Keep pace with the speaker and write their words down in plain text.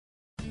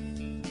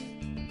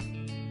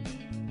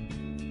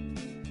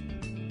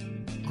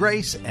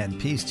Grace and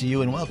peace to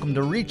you, and welcome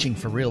to Reaching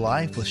for Real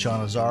Life with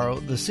Sean Azzaro,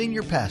 the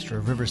senior pastor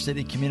of River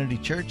City Community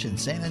Church in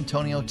San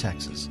Antonio,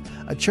 Texas.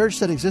 A church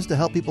that exists to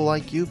help people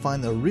like you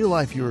find the real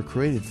life you were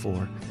created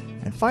for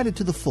and find it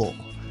to the full.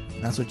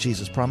 And that's what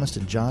Jesus promised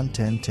in John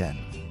 10:10.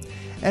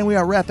 And we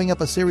are wrapping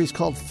up a series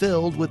called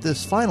Filled with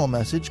this final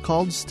message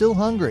called Still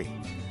Hungry.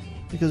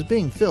 Because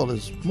being filled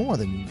is more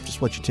than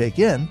just what you take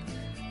in.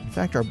 In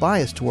fact, our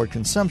bias toward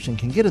consumption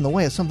can get in the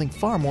way of something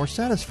far more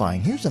satisfying.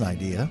 Here's an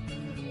idea.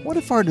 What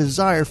if our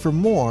desire for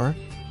more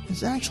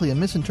is actually a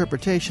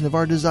misinterpretation of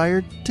our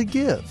desire to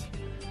give?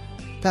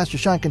 Pastor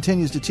Sean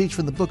continues to teach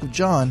from the book of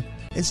John.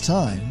 It's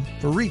time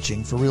for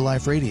Reaching for Real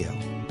Life Radio.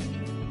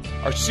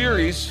 Our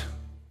series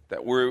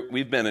that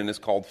we've been in is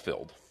called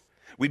Filled.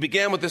 We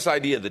began with this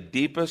idea: the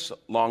deepest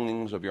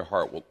longings of your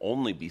heart will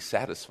only be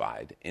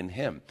satisfied in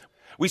Him.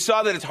 We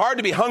saw that it's hard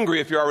to be hungry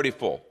if you're already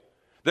full.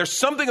 There's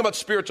something about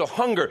spiritual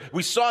hunger.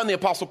 We saw in the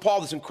Apostle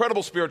Paul this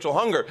incredible spiritual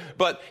hunger,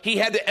 but he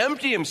had to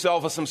empty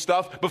himself of some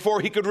stuff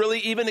before he could really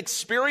even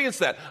experience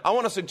that. I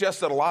want to suggest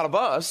that a lot of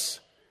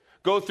us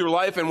go through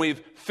life and we've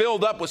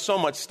filled up with so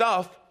much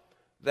stuff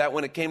that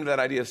when it came to that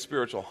idea of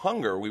spiritual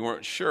hunger, we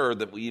weren't sure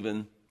that we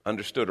even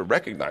understood or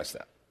recognized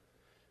that.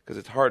 Because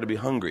it's hard to be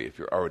hungry if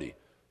you're already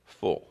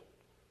full.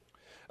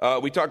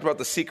 We talked about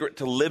the secret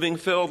to living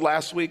filled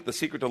last week. The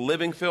secret to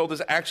living filled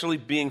is actually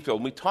being filled.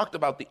 And we talked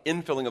about the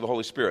infilling of the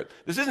Holy Spirit.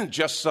 This isn't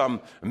just some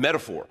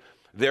metaphor.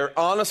 There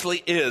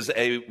honestly is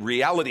a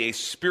reality, a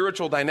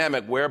spiritual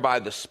dynamic whereby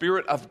the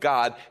Spirit of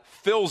God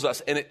fills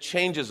us and it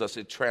changes us,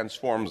 it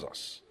transforms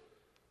us.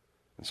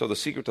 And so the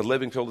secret to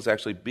living filled is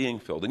actually being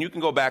filled. And you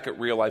can go back at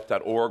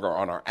reallife.org or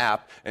on our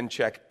app and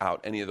check out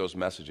any of those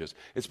messages.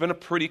 It's been a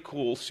pretty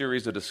cool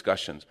series of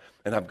discussions,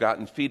 and I've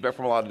gotten feedback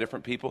from a lot of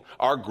different people.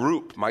 Our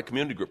group, my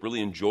community group,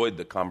 really enjoyed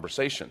the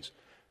conversations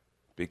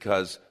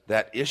because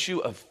that issue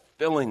of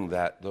filling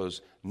those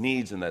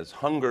needs and those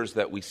hungers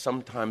that we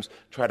sometimes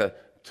try to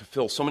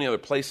fill so many other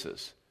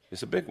places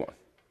is a big one.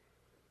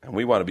 And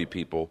we want to be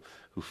people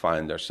who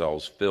find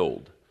ourselves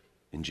filled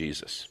in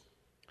Jesus.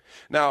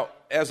 Now,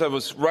 as I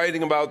was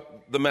writing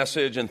about the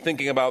message and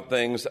thinking about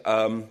things,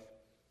 I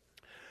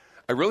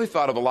really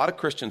thought of a lot of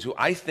Christians who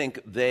I think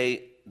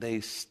they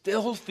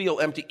still feel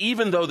empty,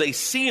 even though they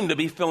seem to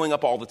be filling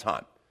up all the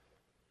time.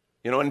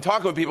 You know, and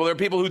talking with people, there are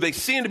people who they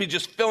seem to be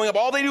just filling up.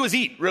 All they do is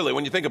eat, really,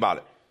 when you think about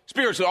it.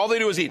 Spiritually, all they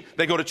do is eat.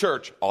 They go to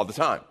church all the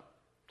time.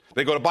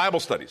 They go to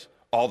Bible studies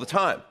all the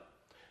time.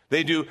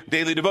 They do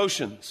daily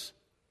devotions.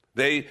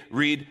 They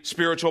read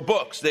spiritual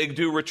books. They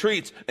do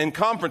retreats and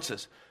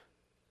conferences.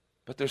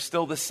 But there's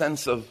still this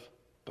sense of,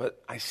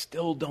 but I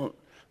still don't.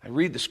 I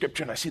read the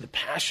scripture and I see the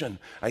passion.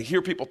 I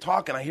hear people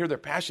talk and I hear their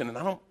passion, and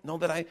I don't know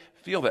that I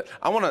feel that.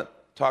 I want to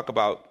talk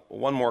about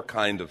one more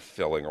kind of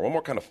filling, or one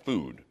more kind of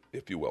food,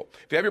 if you will.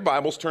 If you have your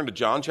Bibles, turn to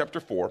John chapter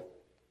 4.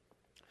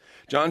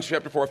 John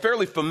chapter 4, a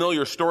fairly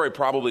familiar story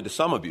probably to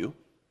some of you.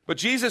 But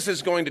Jesus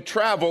is going to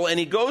travel, and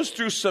he goes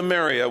through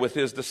Samaria with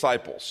his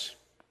disciples.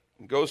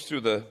 He goes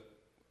through the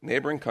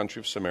neighboring country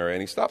of Samaria,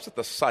 and he stops at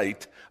the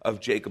site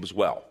of Jacob's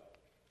well.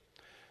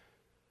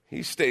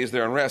 He stays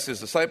there and rests.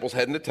 His disciples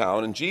head into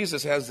town, and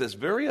Jesus has this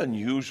very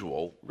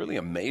unusual, really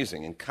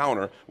amazing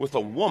encounter with a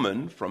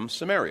woman from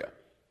Samaria.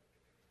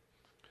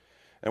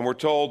 And we're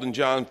told in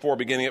John 4,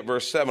 beginning at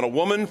verse 7, a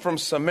woman from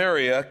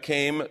Samaria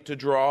came to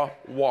draw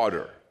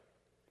water.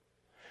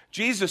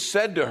 Jesus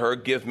said to her,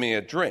 "Give me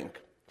a drink,"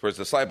 for his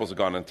disciples had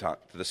gone into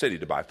the city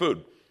to buy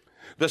food.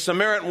 The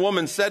Samaritan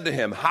woman said to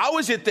him, "How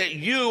is it that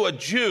you, a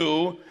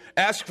Jew,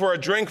 ask for a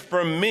drink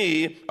from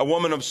me, a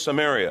woman of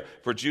Samaria?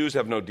 For Jews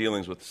have no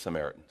dealings with the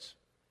Samaritans."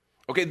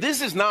 Okay,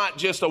 this is not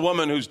just a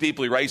woman who's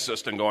deeply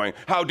racist and going,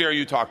 "How dare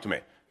you talk to me?"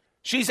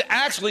 She's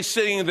actually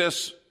seeing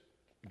this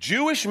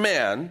Jewish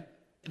man.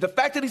 The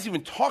fact that he's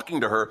even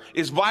talking to her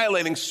is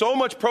violating so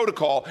much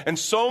protocol and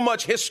so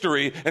much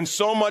history and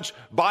so much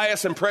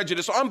bias and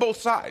prejudice on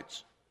both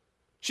sides.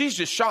 She's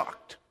just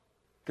shocked.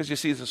 Because you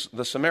see,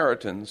 the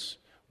Samaritans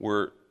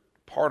were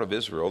part of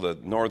Israel, the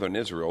northern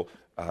Israel,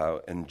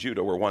 and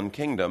Judah were one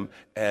kingdom.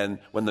 And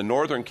when the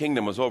northern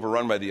kingdom was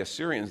overrun by the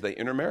Assyrians, they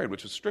intermarried,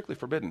 which was strictly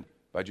forbidden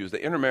by Jews. They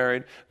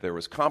intermarried. There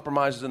was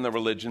compromises in their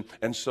religion.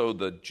 And so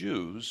the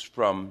Jews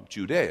from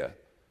Judea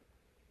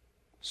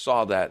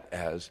saw that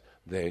as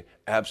they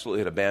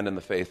absolutely had abandoned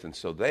the faith. And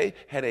so they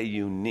had a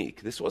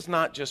unique, this was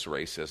not just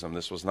racism.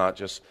 This was not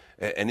just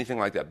anything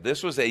like that.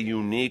 This was a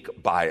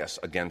unique bias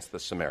against the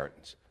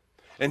Samaritans.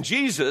 And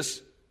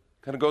Jesus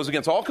kind of goes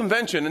against all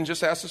convention and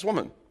just asks this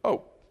woman,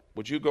 "Oh,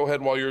 would you go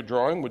ahead while you're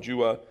drawing? Would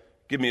you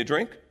give me a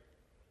drink?"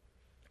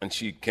 And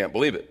she can't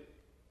believe it.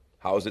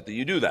 "How is it that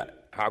you do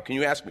that? How can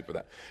you ask me for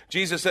that?"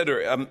 Jesus said to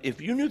her,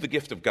 "If you knew the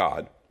gift of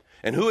God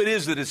and who it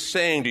is that is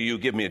saying to you,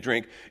 'Give me a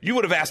drink,' you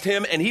would have asked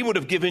him and he would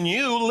have given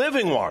you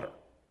living water."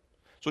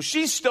 So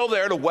she's still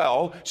there at a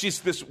well.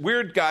 This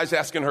weird guy's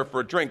asking her for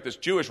a drink. This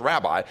Jewish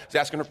rabbi is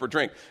asking her for a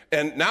drink.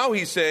 And now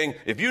he's saying,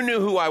 "If you knew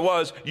who I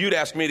was, you'd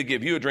ask me to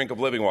give you a drink of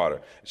living water."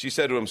 She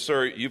said to him,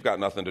 "Sir, you've got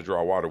nothing to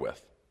draw water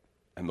with,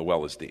 and the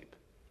well is deep.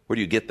 Where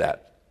do you get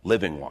that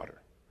living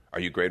water? Are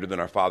you greater than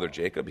our father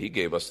Jacob? He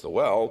gave us the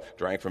well,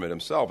 drank from it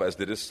himself, as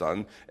did his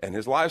son and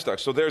his livestock.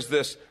 So there's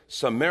this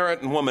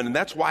Samaritan woman, and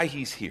that's why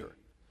he's here.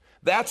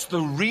 That's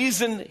the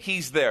reason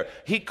he's there.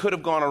 He could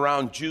have gone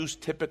around. Jews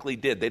typically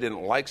did. They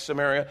didn't like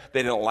Samaria.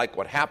 They didn't like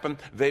what happened.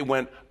 They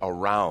went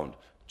around.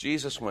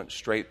 Jesus went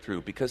straight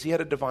through because he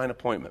had a divine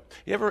appointment.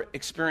 You ever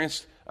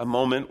experienced a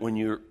moment when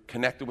you're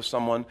connected with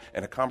someone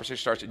and a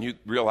conversation starts and you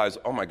realize,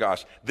 oh my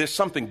gosh, there's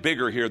something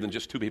bigger here than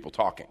just two people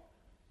talking?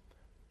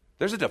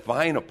 There's a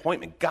divine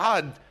appointment.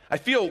 I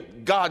feel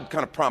God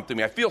kind of prompted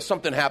me. I feel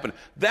something happened.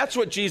 That's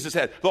what Jesus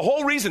had. The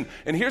whole reason,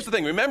 and here's the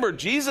thing, remember,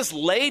 Jesus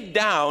laid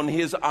down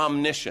his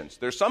omniscience.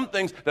 There's some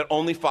things that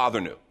only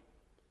Father knew.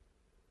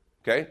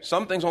 Okay?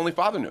 Some things only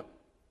Father knew.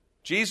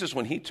 Jesus,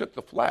 when he took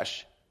the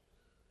flesh,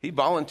 he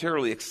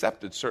voluntarily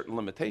accepted certain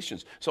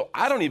limitations. So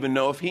I don't even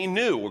know if he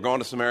knew, we're going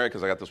to Samaria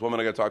because I got this woman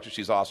I got to talk to.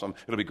 She's awesome.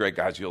 It'll be great,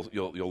 guys. You'll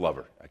love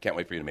her. I can't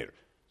wait for you to meet her.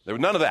 There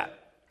was none of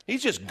that.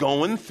 He's just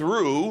going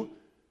through.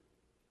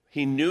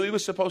 He knew he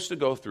was supposed to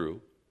go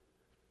through.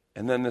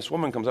 And then this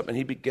woman comes up and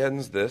he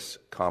begins this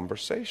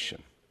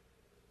conversation.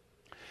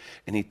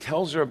 And he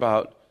tells her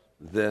about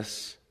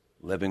this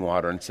living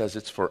water and says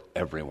it's for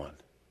everyone.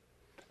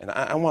 And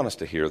I want us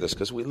to hear this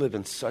because we live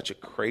in such a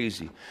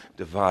crazy,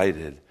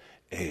 divided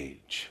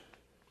age.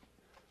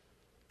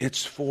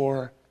 It's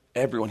for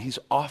everyone. He's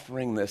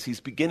offering this. He's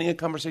beginning a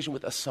conversation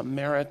with a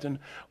Samaritan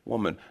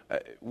woman.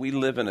 We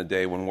live in a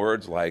day when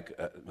words like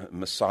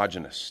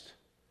misogynist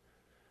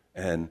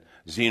and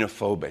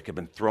xenophobic have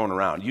been thrown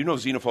around. You know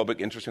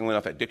xenophobic, interestingly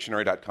enough, at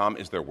dictionary.com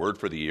is their word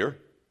for the year.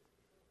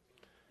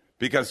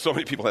 Because so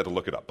many people had to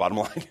look it up. Bottom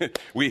line,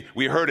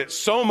 we heard it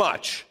so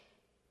much.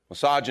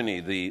 Misogyny,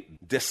 the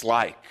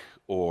dislike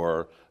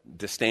or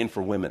disdain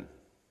for women.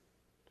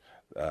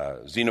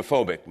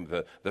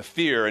 Xenophobic, the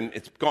fear, and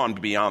it's gone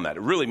beyond that.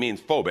 It really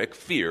means phobic,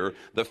 fear,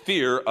 the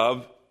fear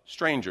of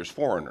strangers,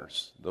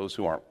 foreigners, those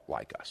who aren't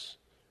like us.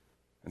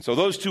 And so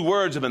those two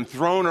words have been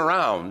thrown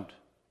around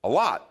a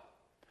lot.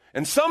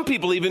 And some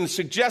people even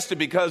suggested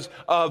because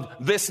of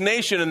this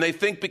nation, and they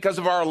think because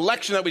of our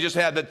election that we just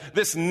had, that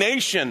this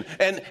nation,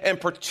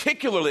 and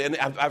particularly, and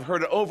I've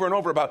heard it over and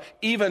over about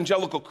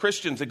evangelical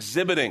Christians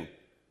exhibiting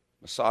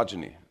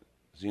misogyny,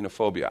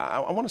 xenophobia.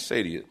 I want to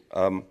say to you,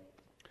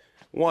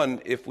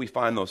 one, if we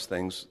find those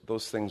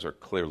things are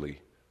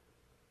clearly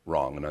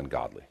wrong and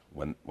ungodly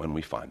when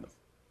we find them.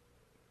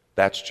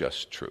 That's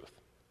just truth.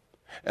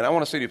 And I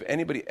want to say to you, if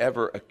anybody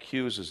ever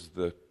accuses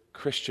the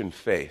Christian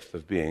faith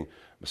of being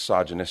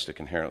misogynistic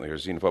inherently or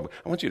xenophobic,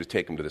 I want you to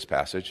take them to this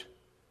passage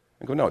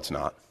and go, no, it's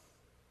not.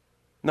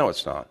 No,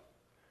 it's not.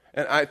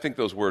 And I think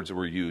those words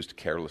were used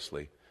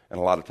carelessly and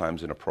a lot of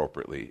times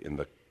inappropriately in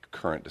the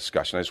current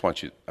discussion. I just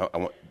want you,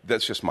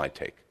 that's just my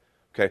take.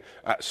 Okay?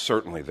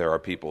 Certainly there are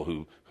people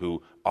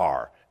who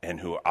are and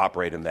who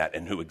operate in that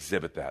and who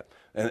exhibit that.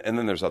 And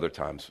then there's other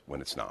times when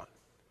it's not.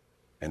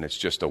 And it's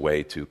just a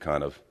way to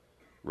kind of,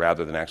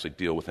 rather than actually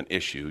deal with an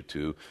issue,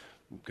 to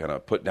kind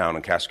of put down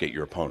and castigate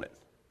your opponent.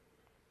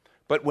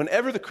 But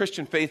whenever the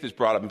Christian faith is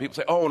brought up and people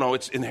say, oh, no,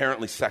 it's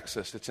inherently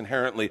sexist, it's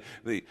inherently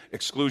the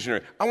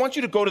exclusionary, I want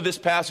you to go to this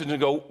passage and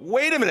go,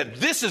 wait a minute,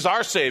 this is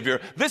our Savior,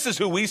 this is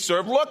who we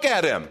serve, look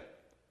at him.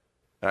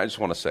 And I just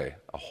want to say,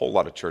 a whole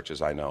lot of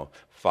churches I know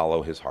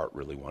follow his heart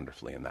really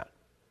wonderfully in that.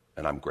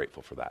 And I'm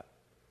grateful for that.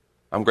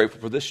 I'm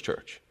grateful for this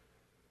church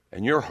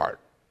and your heart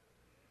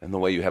and the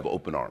way you have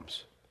open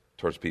arms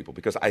towards people,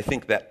 because I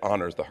think that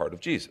honors the heart of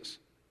Jesus.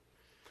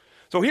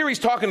 So here he's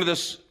talking to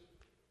this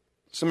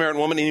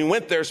Samaritan woman, and he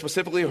went there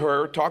specifically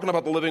her, talking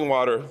about the living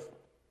water.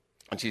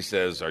 And she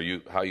says, how are you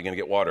going to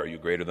get water? Are you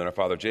greater than our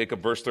father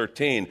Jacob? Verse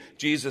 13,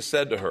 Jesus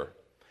said to her,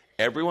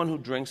 everyone who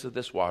drinks of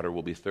this water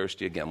will be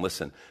thirsty again.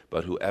 Listen,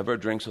 but whoever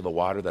drinks of the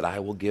water that I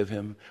will give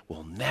him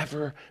will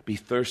never be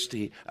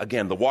thirsty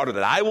again. The water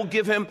that I will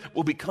give him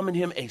will become in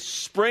him a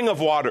spring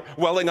of water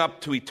welling up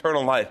to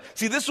eternal life.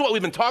 See, this is what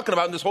we've been talking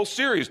about in this whole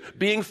series,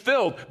 being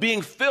filled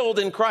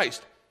in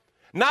Christ.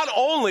 Not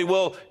only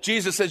will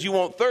Jesus says you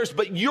won't thirst,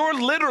 but you're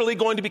literally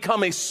going to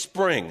become a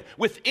spring.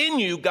 Within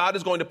you, God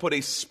is going to put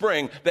a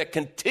spring that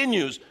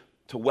continues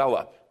to well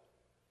up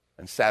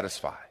and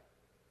satisfy.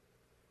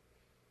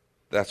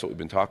 That's what we've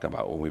been talking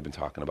about when we've been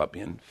talking about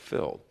being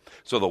filled.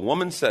 So the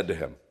woman said to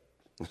him,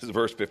 this is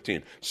verse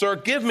 15, sir,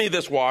 give me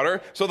this water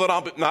so that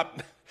I'll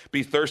not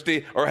be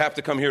thirsty or have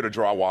to come here to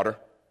draw water.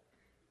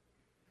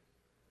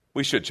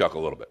 We should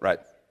chuckle a little bit,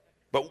 right?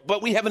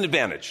 But we have an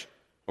advantage,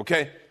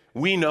 okay?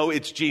 We know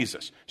it's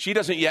Jesus. She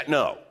doesn't yet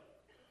know.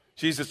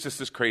 She's just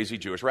this crazy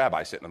Jewish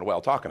rabbi sitting in a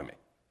well talking to me.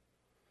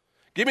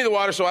 Give me the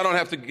water so I don't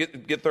have to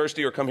get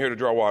thirsty or come here to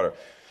draw water.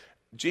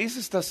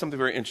 Jesus does something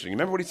very interesting.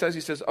 Remember what he says? He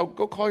says, oh,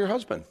 go call your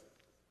husband.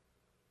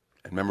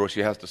 And remember what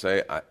she has to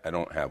say? I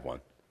don't have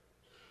one.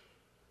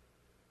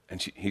 And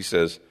she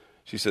says,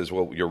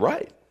 well, you're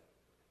right.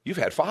 You've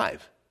had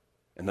 5.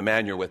 And the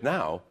man you're with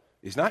now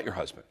is not your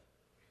husband.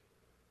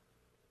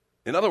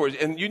 In other words,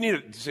 and you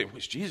need to say,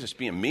 is Jesus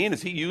being mean?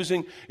 Is he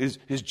using his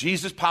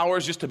Jesus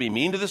powers just to be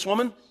mean to this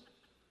woman?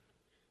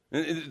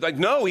 Like,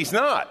 no, he's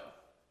not.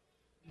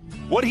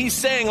 What he's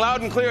saying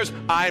loud and clear is,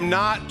 I'm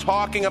not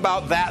talking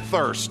about that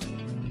thirst.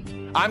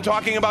 I'm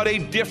talking about a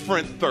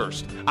different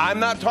thirst. I'm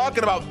not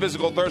talking about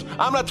physical thirst.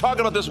 I'm not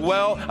talking about this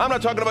well. I'm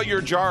not talking about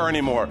your jar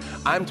anymore.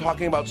 I'm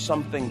talking about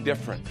something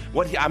different.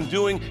 What I'm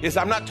doing is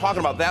I'm not talking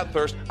about that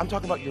thirst. I'm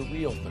talking about your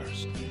real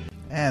thirst.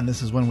 And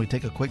this is when we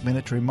take a quick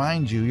minute to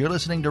remind you you're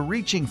listening to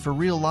Reaching for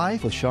Real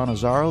Life with Sean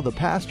Azzaro, the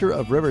pastor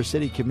of River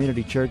City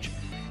Community Church,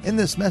 in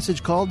this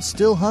message called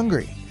Still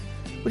Hungry,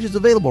 which is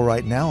available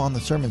right now on the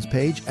sermons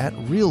page at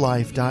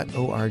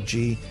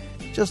reallife.org.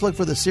 Just look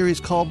for the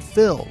series called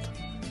Filled.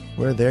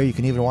 Where there you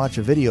can even watch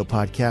a video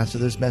podcast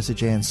of this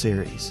message and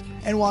series.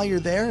 And while you're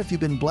there, if you've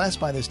been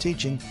blessed by this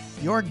teaching,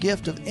 your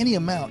gift of any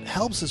amount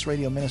helps this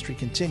radio ministry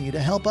continue to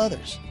help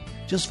others.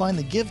 Just find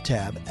the Give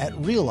tab at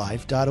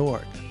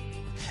reallife.org.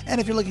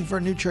 And if you're looking for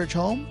a new church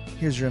home,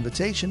 here's your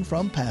invitation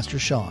from Pastor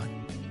Sean.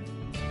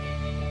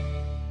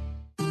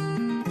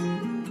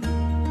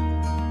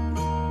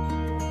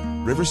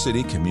 River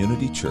City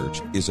Community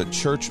Church is a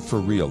church for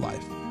real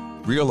life.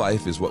 Real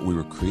life is what we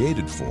were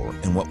created for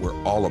and what we're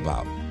all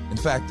about. In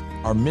fact,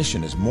 our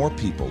mission is more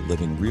people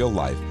living real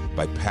life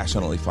by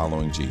passionately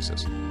following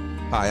Jesus.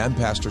 Hi, I'm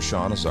Pastor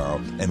Sean Azzaro,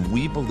 and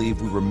we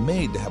believe we were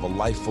made to have a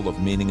life full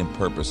of meaning and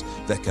purpose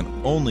that can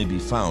only be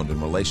found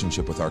in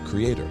relationship with our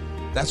Creator.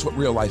 That's what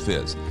real life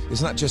is.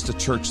 It's not just a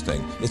church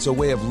thing. It's a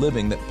way of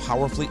living that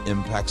powerfully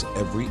impacts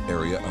every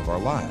area of our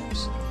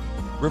lives.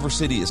 River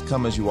City is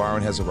come as you are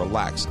and has a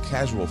relaxed,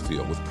 casual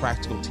feel with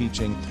practical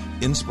teaching,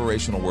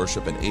 inspirational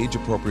worship, and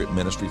age-appropriate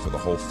ministry for the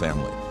whole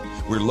family.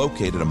 We're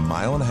located 1.5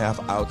 miles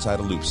outside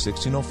of Loop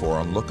 1604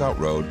 on Lookout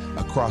Road,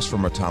 across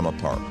from Retama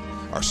Park.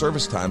 Our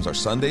service times are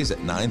Sundays at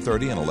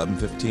 9:30 and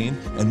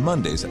 11:15, and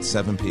Mondays at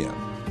 7 p.m.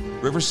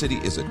 River City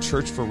is a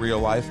church for real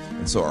life,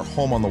 and so our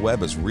home on the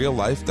web is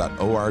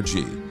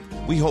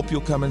reallife.org. We hope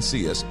you'll come and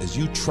see us as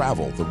you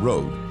travel the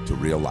road to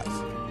real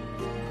life.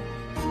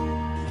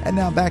 And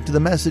now back to the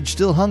message,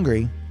 Still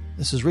Hungry.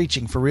 This is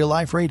Reaching for Real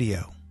Life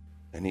Radio.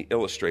 And he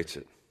illustrates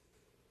it.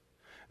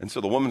 And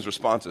so the woman's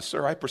response is,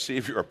 sir, I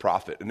perceive you're a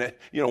prophet. And that,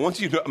 once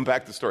you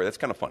unpack the story, that's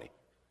kind of funny.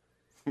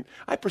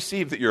 I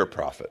perceive that you're a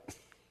prophet.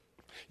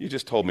 You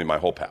just told me my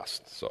whole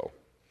past, so.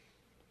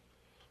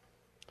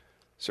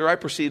 Sir, I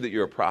perceive that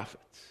you're a prophet.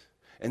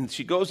 And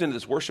she goes into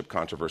this worship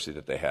controversy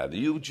that they had.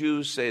 You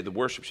Jews say the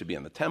worship should be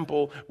in the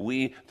temple.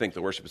 We think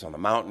the worship is on the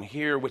mountain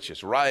here, which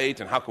is right.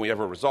 And how can we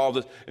ever resolve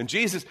this? And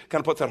Jesus kind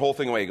of puts that whole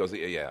thing away. He goes,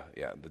 yeah,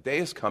 the day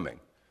is coming.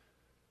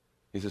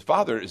 He says,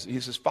 Father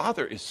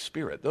is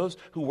spirit. Those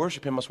who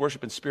worship him must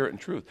worship in spirit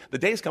and truth. The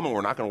day is coming,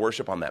 we're not going to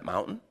worship on that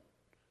mountain.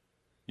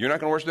 You're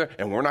not going to worship there,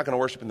 and we're not going to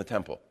worship in the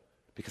temple.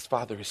 Because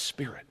Father is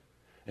spirit.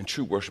 And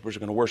true worshipers are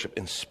going to worship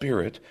in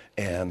spirit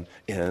and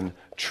in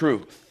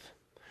truth.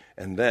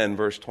 And then,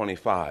 verse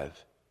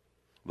 25,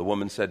 the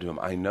woman said to him,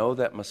 I know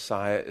that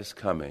Messiah is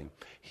coming,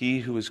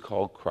 he who is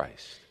called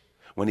Christ.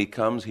 When he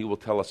comes, he will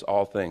tell us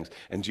all things.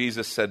 And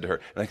Jesus said to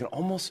her, and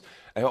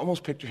I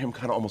almost picture him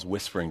kind of almost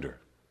whispering to her,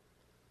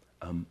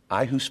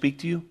 I who speak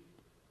to you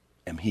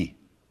am he.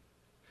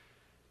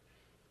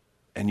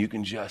 And you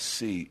can just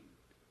see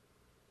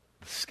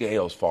the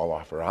scales fall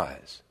off her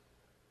eyes.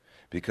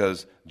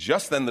 Because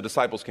just then the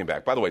disciples came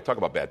back. By the way, talk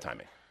about bad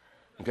timing.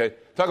 Okay?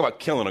 Talk about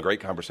killing a great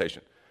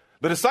conversation.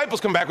 The disciples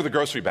come back with the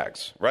grocery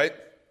bags, right?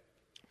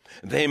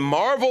 They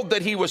marveled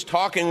that he was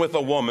talking with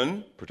a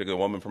woman, particularly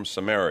a woman from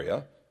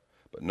Samaria,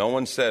 but no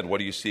one said, what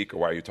do you seek or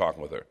why are you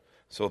talking with her?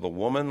 So the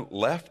woman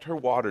left her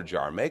water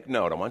jar. Make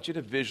note, I want you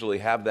to visually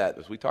have that,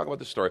 as we talk about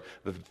the story,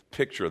 the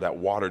picture of that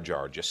water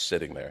jar just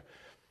sitting there.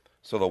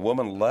 So the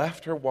woman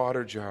left her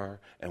water jar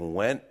and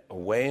went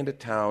away into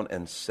town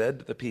and said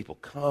to the people,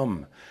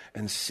 come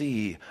and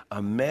see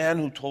a man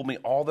who told me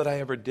all that I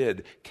ever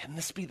did. Can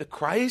this be the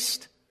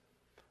Christ?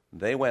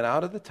 They went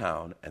out of the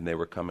town and they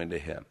were coming to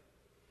him.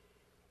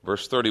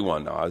 Verse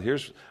 31. Now,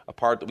 here's a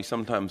part that we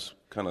sometimes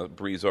kind of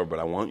breeze over, but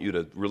I want you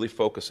to really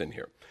focus in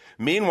here.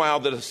 Meanwhile,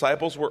 the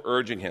disciples were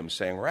urging him,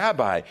 saying,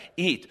 Rabbi,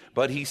 eat.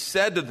 But he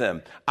said to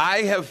them, I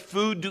have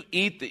food to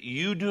eat that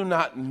you do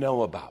not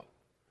know about.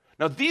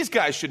 Now, these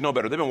guys should know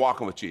better. They've been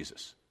walking with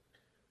Jesus.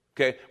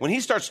 Okay? When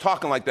he starts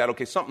talking like that,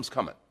 okay, something's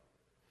coming.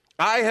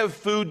 I have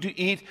food to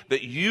eat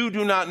that you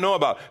do not know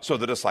about. So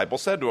the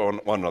disciples said to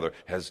one another,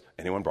 has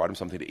anyone brought him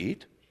something to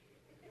eat?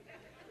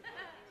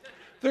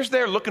 They're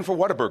there looking for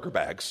Whataburger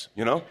bags,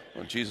 Well,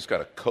 Jesus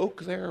got a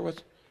Coke there.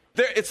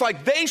 It's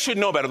like they should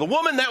know better. The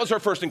woman, that was her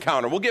first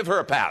encounter. We'll give her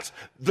a pass.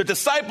 The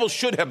disciples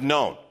should have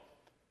known.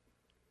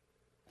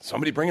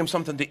 Somebody bring him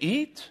something to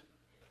eat?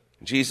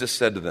 Jesus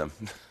said to them,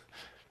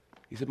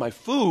 he said, my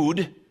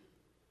food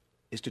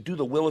is to do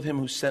the will of him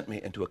who sent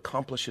me and to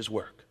accomplish his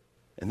work.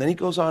 And then he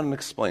goes on and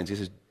explains. He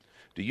says,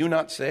 do you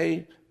not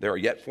say there are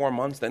yet 4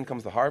 months, then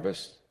comes the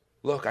harvest?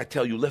 Look, I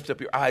tell you, lift up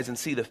your eyes and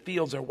see the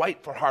fields are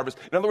white for harvest.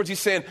 In other words,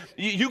 he's saying,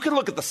 you can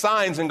look at the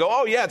signs and go,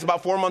 oh, yeah, it's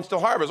about 4 months till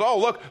harvest. Oh,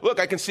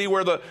 look, I can see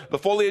where the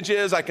foliage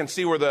is. I can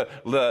see where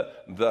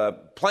the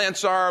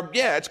plants are.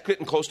 Yeah, it's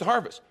getting close to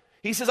harvest.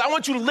 He says, I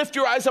want you to lift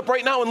your eyes up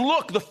right now and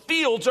look, the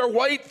fields are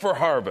white for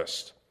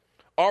harvest.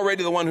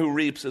 Already the one who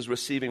reaps is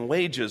receiving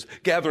wages,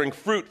 gathering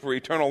fruit for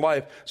eternal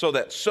life, so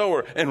that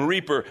sower and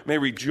reaper may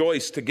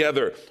rejoice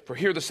together. For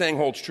here the saying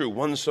holds true,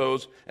 one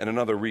sows and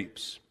another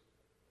reaps.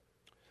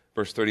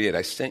 Verse 38,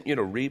 I sent you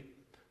to reap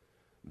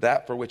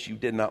that for which you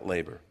did not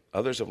labor.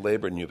 Others have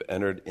labored and you've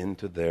entered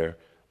into their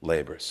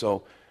labor.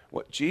 So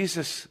what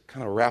Jesus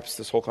kind of wraps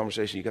this whole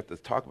conversation, you got to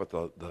talk about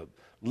the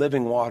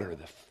living water,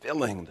 the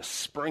filling, the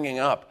springing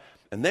up.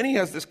 And then he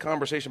has this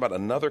conversation about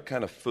another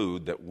kind of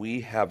food that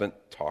we haven't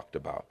talked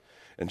about.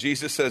 And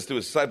Jesus says to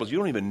his disciples, you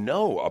don't even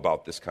know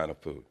about this kind of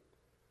food.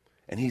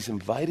 And he's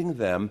inviting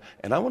them,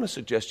 and I want to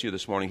suggest to you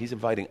this morning, he's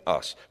inviting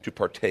us to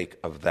partake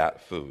of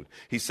that food.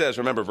 He says,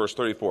 remember verse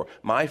 34,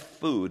 my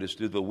food is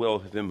to do the will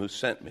of him who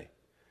sent me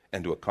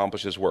and to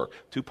accomplish his work.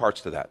 Two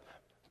parts to that.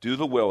 Do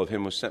the will of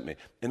him who sent me.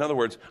 In other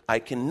words, I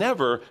can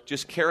never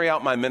just carry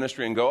out my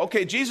ministry and go,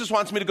 okay, Jesus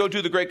wants me to go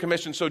do the Great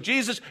Commission, so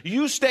Jesus,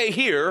 you stay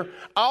here,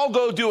 I'll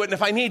go do it, and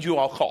if I need you,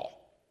 I'll call.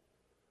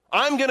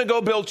 I'm going to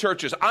go build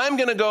churches. I'm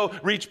going to go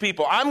reach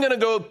people. I'm going to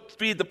go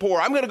feed the poor.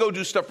 I'm going to go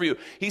do stuff for you.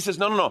 He says,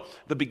 no.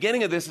 The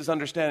beginning of this is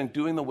understanding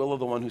doing the will of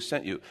the one who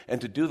sent you.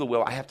 And to do the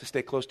will, I have to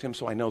stay close to him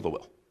so I know the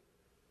will.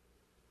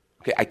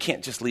 Okay, I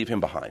can't just leave him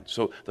behind.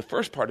 So the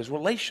first part is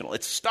relational.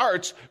 It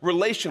starts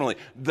relationally.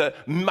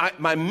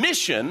 My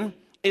mission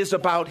is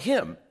about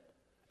him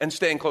and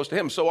staying close to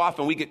him. So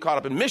often we get caught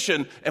up in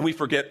mission and we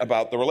forget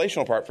about the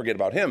relational part, forget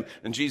about him.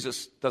 And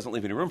Jesus doesn't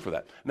leave any room for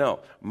that.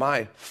 No,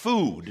 my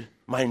food,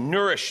 my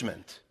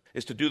nourishment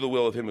is to do the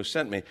will of him who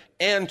sent me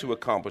and to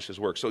accomplish his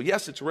work. So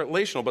yes, it's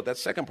relational, but that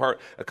second part,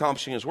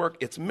 accomplishing his work,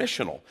 it's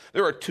missional.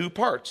 There are two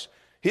parts.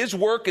 His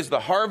work is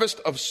the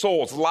harvest of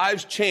souls,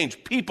 lives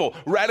changed, people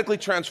radically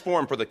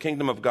transformed for the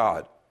kingdom of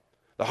God.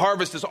 The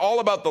harvest is all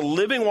about the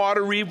living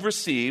water we've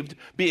received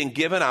being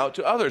given out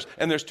to others.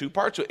 And there's two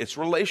parts to it. It's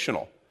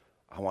relational.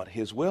 I want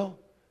his will,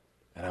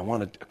 and I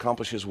want to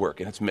accomplish his work.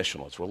 And it's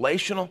missional. It's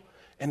relational,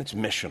 and it's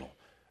missional.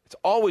 It's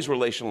always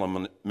relational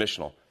and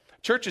missional.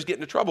 Churches get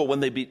into trouble when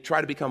they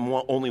try to become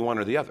only one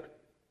or the other.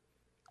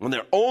 When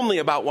they're only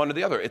about one or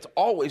the other. It's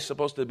always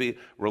supposed to be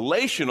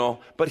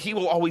relational, but he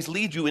will always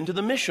lead you into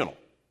the missional.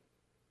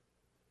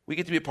 We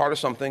get to be a part of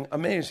something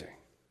amazing.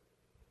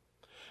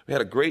 We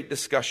had a great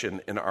discussion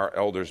in our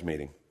elders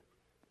meeting.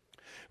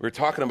 We were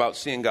talking about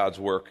seeing God's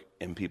work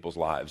in people's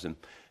lives. And,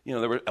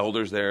 there were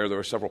elders there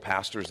were several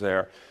pastors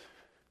there.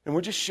 And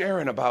we're just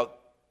sharing about,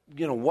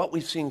 what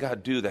we've seen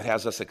God do that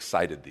has us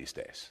excited these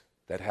days,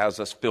 that has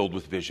us filled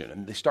with vision.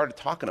 And they started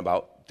talking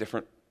about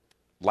different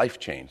life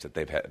change that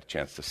they've had a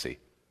chance to see.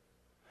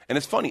 And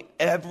it's funny,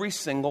 every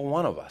single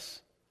one of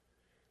us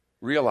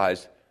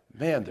realized,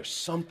 man, there's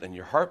something.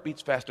 Your heart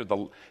beats faster.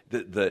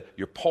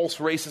 Your pulse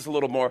races a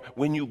little more.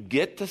 When you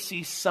get to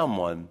see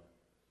someone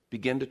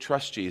begin to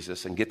trust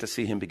Jesus and get to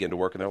see him begin to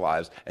work in their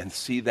lives and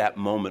see that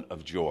moment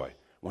of joy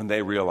when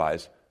they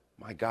realize,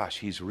 my gosh,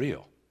 he's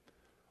real.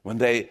 When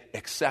they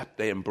accept,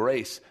 they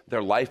embrace,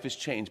 their life is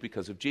changed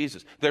because of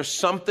Jesus. There's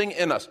something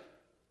in us.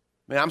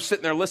 Man, I'm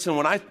sitting there listening.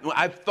 When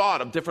I've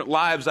thought of different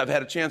lives I've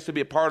had a chance to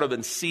be a part of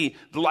and see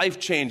the life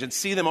change and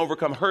see them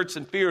overcome hurts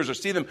and fears or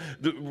see them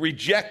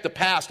reject the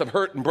past of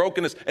hurt and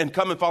brokenness and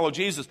come and follow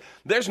Jesus.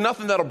 There's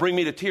nothing that'll bring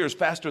me to tears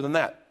faster than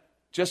that.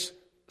 Just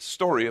a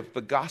story of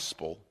the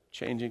gospel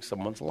changing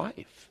someone's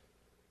life.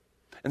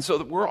 And so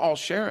that we're all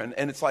sharing,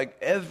 and it's like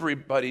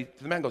everybody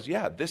to the man goes,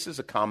 yeah, this is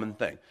a common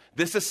thing.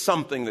 This is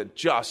something that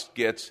just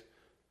gets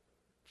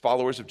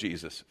followers of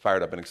Jesus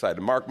fired up and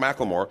excited. Mark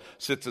McLemore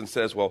sits and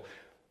says, well,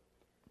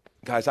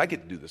 guys, I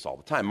get to do this all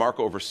the time. Mark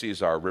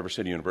oversees our River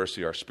City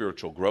University, our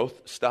spiritual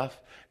growth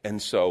stuff.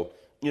 And so,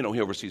 he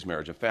oversees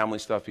marriage and family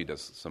stuff. He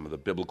does some of the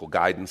biblical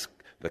guidance,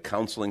 the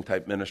counseling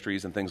type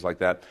ministries and things like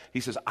that.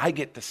 He says, I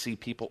get to see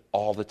people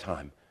all the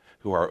time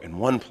who are in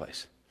one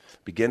place,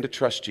 begin to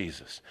trust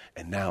Jesus,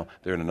 and now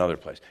they're in another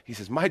place. He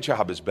says, my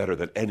job is better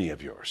than any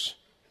of yours.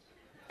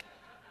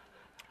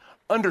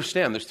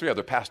 Understand there's 3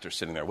 other pastors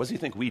sitting there. What does he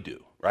think we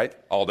do, right?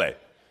 All day.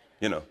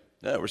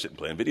 We're sitting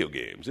playing video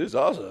games. It's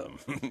awesome.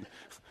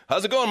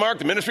 How's it going, Mark?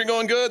 The ministry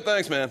going good?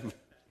 Thanks, man.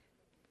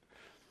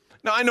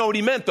 Now, I know what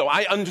he meant, though.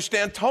 I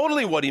understand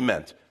totally what he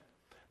meant.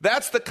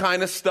 That's the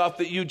kind of stuff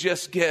that you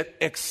just get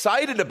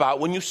excited about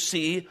when you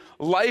see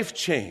life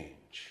change.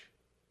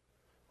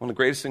 One of the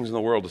greatest things in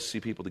the world is to see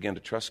people begin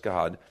to trust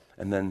God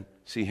and then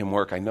see him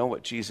work. I know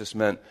what Jesus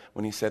meant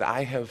when he said,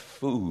 I have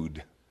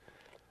food.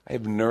 I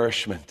have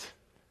nourishment.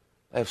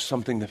 I have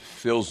something that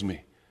fills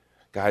me.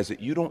 Guys, that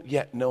you don't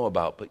yet know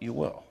about, but you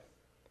will.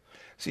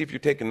 See, if you're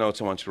taking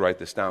notes, I want you to write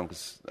this down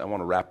because I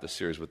want to wrap this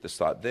series with this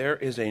thought. There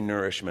is a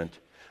nourishment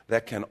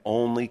that can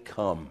only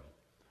come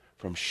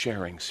from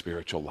sharing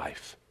spiritual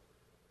life.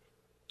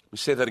 Let me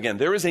say that again.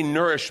 There is a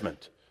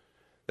nourishment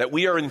that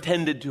we are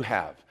intended to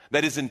have,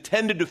 that is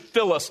intended to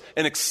fill us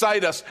and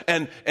excite us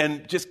and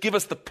just give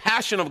us the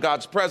passion of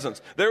God's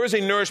presence. There is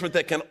a nourishment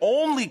that can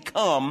only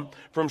come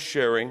from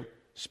sharing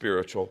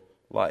spiritual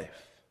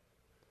life.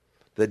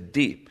 The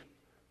deep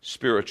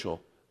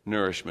spiritual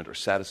nourishment or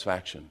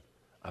satisfaction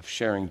of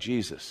sharing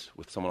Jesus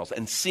with someone else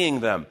and seeing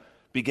them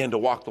begin to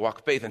walk the walk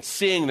of faith and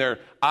seeing their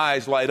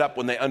eyes light up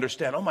when they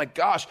understand, oh my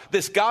gosh,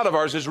 this God of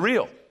ours is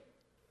real.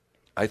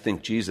 I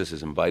think Jesus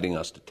is inviting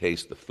us to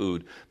taste the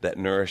food that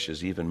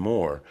nourishes even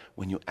more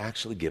when you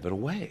actually give it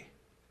away.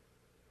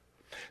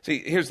 See,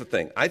 here's the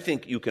thing. I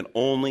think you can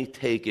only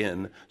take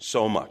in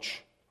so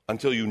much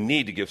until you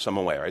need to give some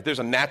away, right? There's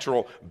a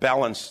natural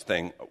balance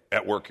thing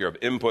at work here of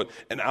input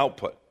and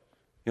output.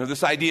 You know,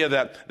 this idea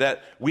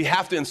that we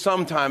have to in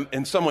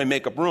some way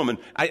make up room. And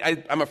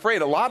I'm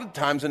afraid a lot of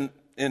times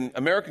in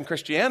American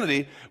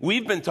Christianity,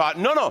 we've been taught,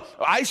 no,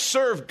 I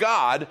serve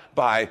God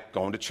by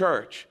going to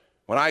church.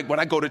 When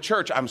I go to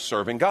church, I'm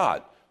serving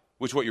God,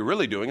 which what you're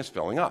really doing is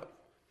filling up.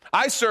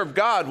 I serve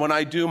God when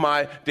I do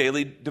my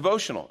daily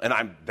devotional.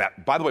 And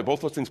by the way,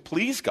 both those things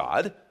please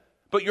God,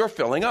 but you're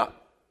filling up.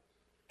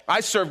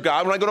 I serve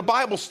God when I go to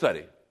Bible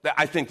study.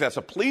 I think that's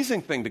a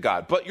pleasing thing to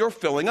God, but you're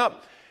filling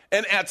up.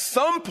 And at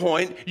some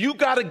point, you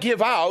got to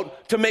give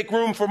out to make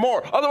room for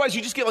more. Otherwise,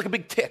 you just get like a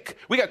big tick.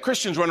 We got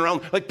Christians running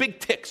around like big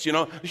ticks, you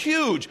know,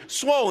 huge,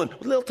 swollen,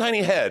 with a little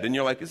tiny head. And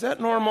you're like, is that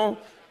normal?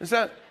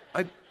 It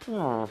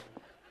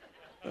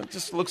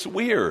just looks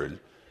weird.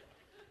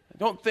 I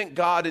don't think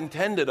God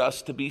intended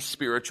us to be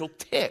spiritual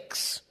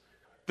ticks.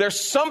 There's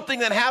something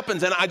that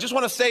happens, and I just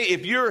want to say,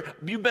 if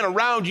you've been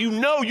around, you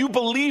know you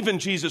believe in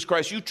Jesus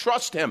Christ, you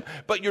trust him,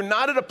 but you're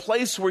not at a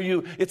place where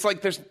it's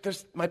like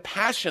there's my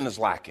passion is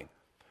lacking.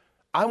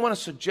 I want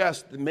to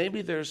suggest that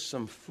maybe there's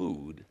some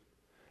food,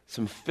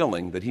 some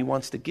filling that he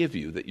wants to give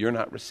you that you're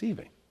not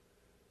receiving.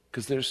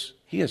 Because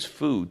he has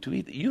food to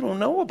eat that you don't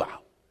know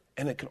about.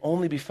 And it can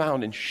only be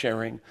found in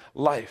sharing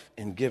life,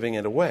 in giving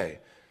it away.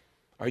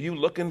 Are you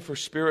looking for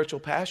spiritual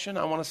passion?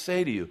 I want to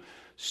say to you,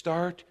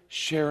 start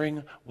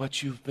sharing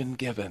what you've been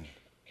given.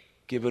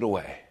 Give it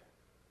away.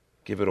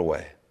 Give it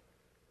away.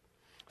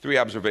 3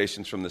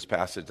 observations from this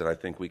passage that I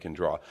think we can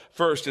draw.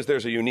 First is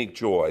there's a unique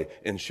joy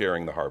in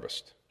sharing the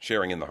harvest.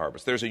 Sharing in the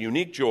harvest. There's a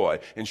unique joy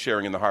in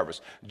sharing in the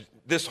harvest.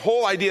 This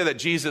whole idea that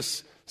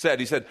Jesus said,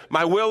 he said,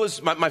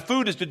 my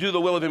food is to do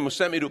the will of him who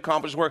sent me to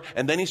accomplish work.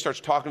 And then he starts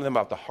talking to them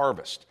about the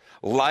harvest.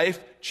 Life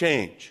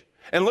change.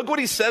 And look what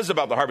he says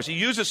about the harvest. He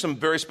uses some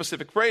very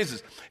specific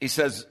phrases. He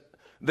says,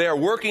 they are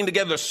working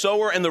together, the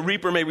sower and the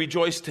reaper may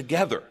rejoice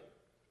together.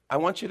 I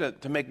want you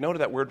to make note of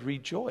that word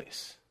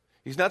rejoice.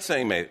 He's not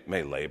saying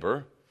may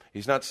labor.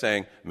 He's not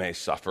saying may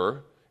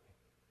suffer.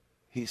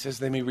 He says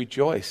they may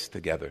rejoice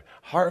together.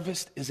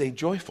 Harvest is a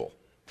joyful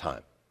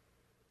time.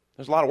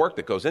 There's a lot of work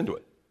that goes into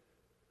it.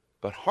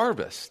 But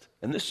harvest,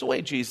 and this is the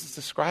way Jesus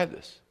described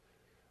this,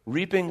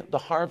 reaping the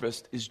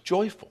harvest is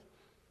joyful.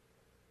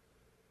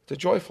 It's a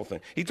joyful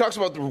thing. He talks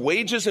about the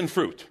wages and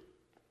fruit.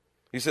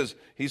 He says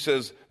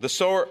the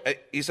sower,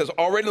 he says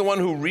already the one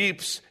who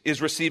reaps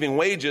is receiving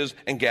wages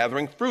and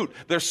gathering fruit.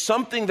 There's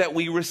something that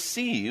we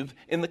receive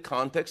in the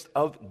context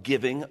of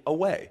giving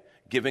away.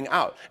 Giving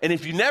out. And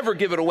if you never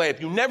give it away,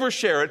 if you never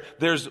share it,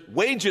 there's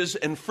wages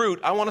and fruit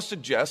I want to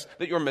suggest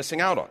that you're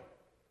missing out on.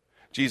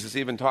 Jesus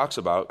even talks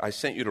about, I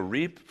sent you to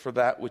reap for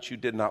that which you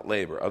did not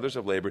labor. Others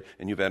have labored,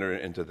 and you've entered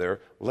into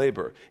their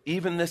labor.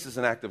 Even this is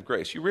an act of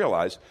grace. You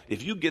realize,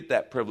 if you get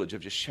that privilege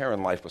of just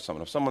sharing life with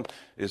someone, if someone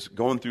is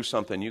going through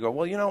something, you go,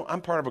 well, you know, I'm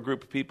part of a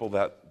group of people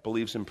that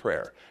believes in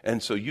prayer.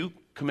 And so you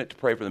commit to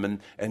pray for them,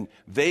 and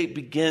they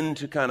begin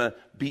to kind of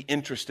be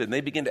interested, and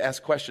they begin to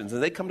ask questions,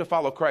 and they come to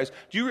follow Christ.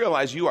 Do you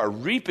realize you are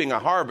reaping a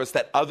harvest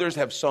that others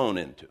have sown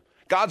into?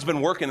 God's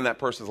been working in that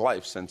person's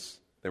life since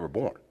they were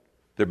born.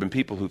 There have been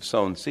people who've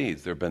sown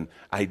seeds. There have been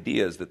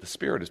ideas that the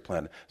Spirit has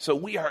planted. So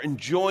we are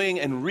enjoying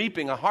and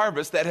reaping a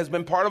harvest that has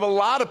been part of a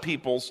lot of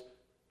people's,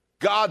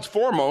 God's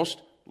foremost,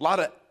 a lot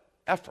of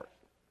effort.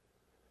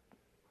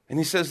 And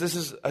he says this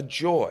is a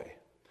joy.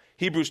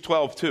 Hebrews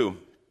 12:2,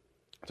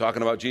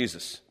 talking about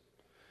Jesus.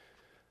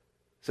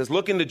 It says,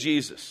 look into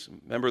Jesus.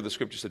 Remember the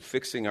scripture said,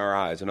 fixing our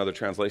eyes. Another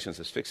translation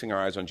says, fixing our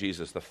eyes on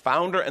Jesus, the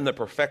founder and the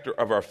perfecter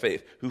of our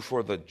faith, who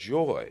for the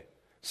joy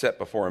set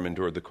before him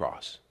endured the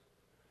cross.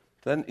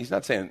 Then he's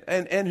not saying,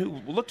 and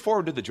who looked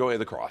forward to the joy of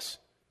the cross.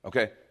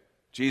 Okay?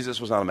 Jesus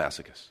was not a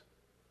masochist.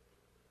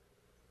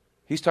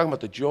 He's talking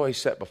about the joy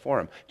set before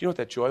him. Do you know what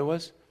that joy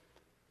was?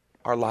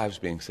 Our lives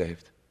being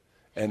saved.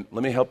 And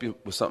let me help you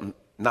with something,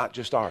 not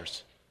just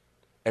ours,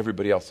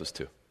 everybody else's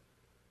too.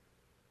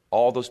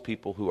 All those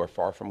people who are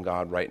far from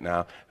God right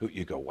now, who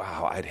you go,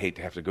 wow, I'd hate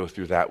to have to go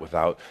through that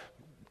without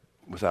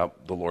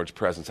the Lord's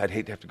presence. I'd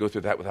hate to have to go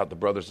through that without the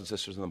brothers and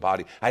sisters in the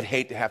body. I'd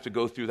hate to have to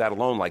go through that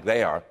alone like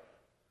they are.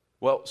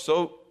 Well,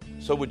 so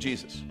would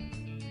Jesus.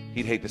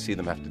 He'd hate to see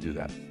them have to do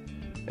that.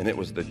 And it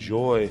was the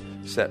joy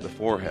set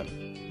before him.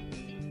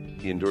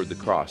 He endured the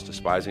cross,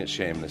 despising its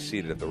shame, and is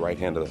seated at the right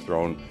hand of the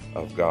throne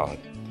of God.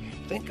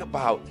 Think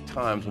about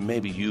times when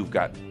maybe you've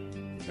got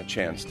a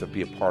chance to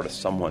be a part of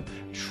someone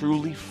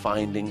truly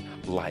finding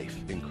life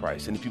in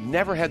Christ. And if you've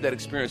never had that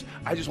experience,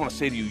 I just want to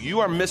say to you,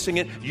 you are missing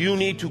it. You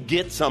need to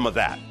get some of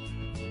that.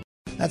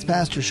 That's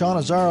Pastor Sean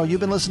Azzaro. You've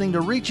been listening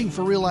to Reaching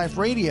for Real Life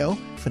Radio.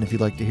 And if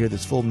you'd like to hear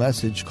this full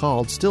message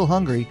called Still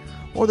Hungry,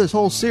 or this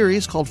whole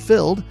series called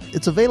Filled,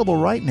 it's available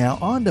right now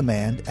on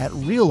demand at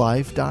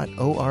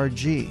reallife.org.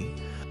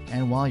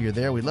 And while you're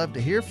there, we'd love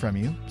to hear from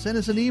you. Send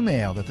us an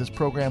email that this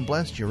program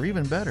blessed you, or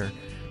even better,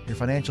 your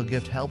financial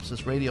gift helps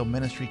this radio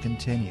ministry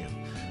continue.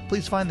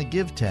 Please find the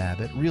Give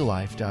tab at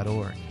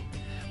reallife.org.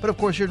 But of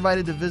course, you're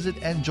invited to visit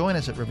and join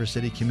us at River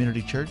City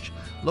Community Church,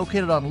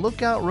 located on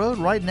Lookout Road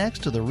right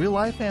next to the Real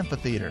Life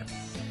Amphitheater.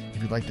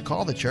 If you'd like to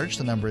call the church,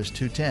 the number is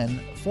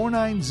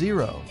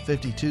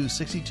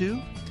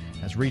 210-490-5262.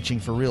 As Reaching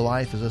for Real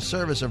Life is a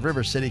service of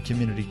River City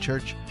Community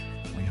Church.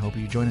 We hope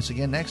you join us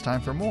again next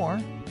time for more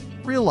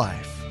Real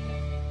Life.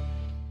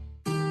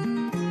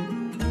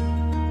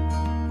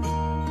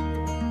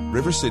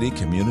 River City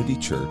Community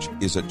Church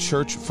is a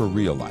church for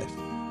real life.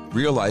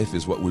 Real life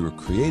is what we were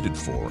created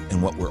for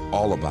and what we're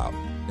all about.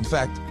 In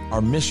fact,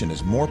 our mission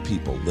is more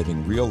people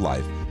living real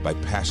life by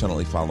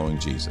passionately following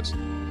Jesus.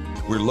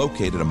 We're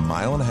located 1.5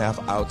 miles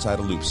outside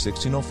of Loop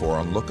 1604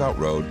 on Lookout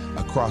Road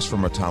across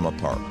from Retama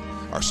Park.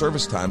 Our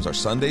service times are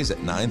Sundays at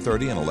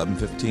 9:30 and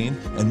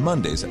 11:15 and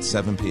Mondays at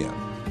 7 p.m.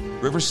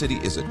 River City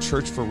is a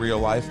church for real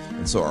life,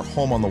 and so our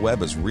home on the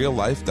web is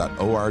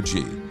reallife.org.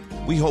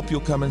 We hope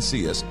you'll come and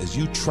see us as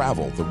you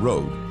travel the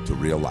road to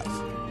real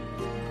life.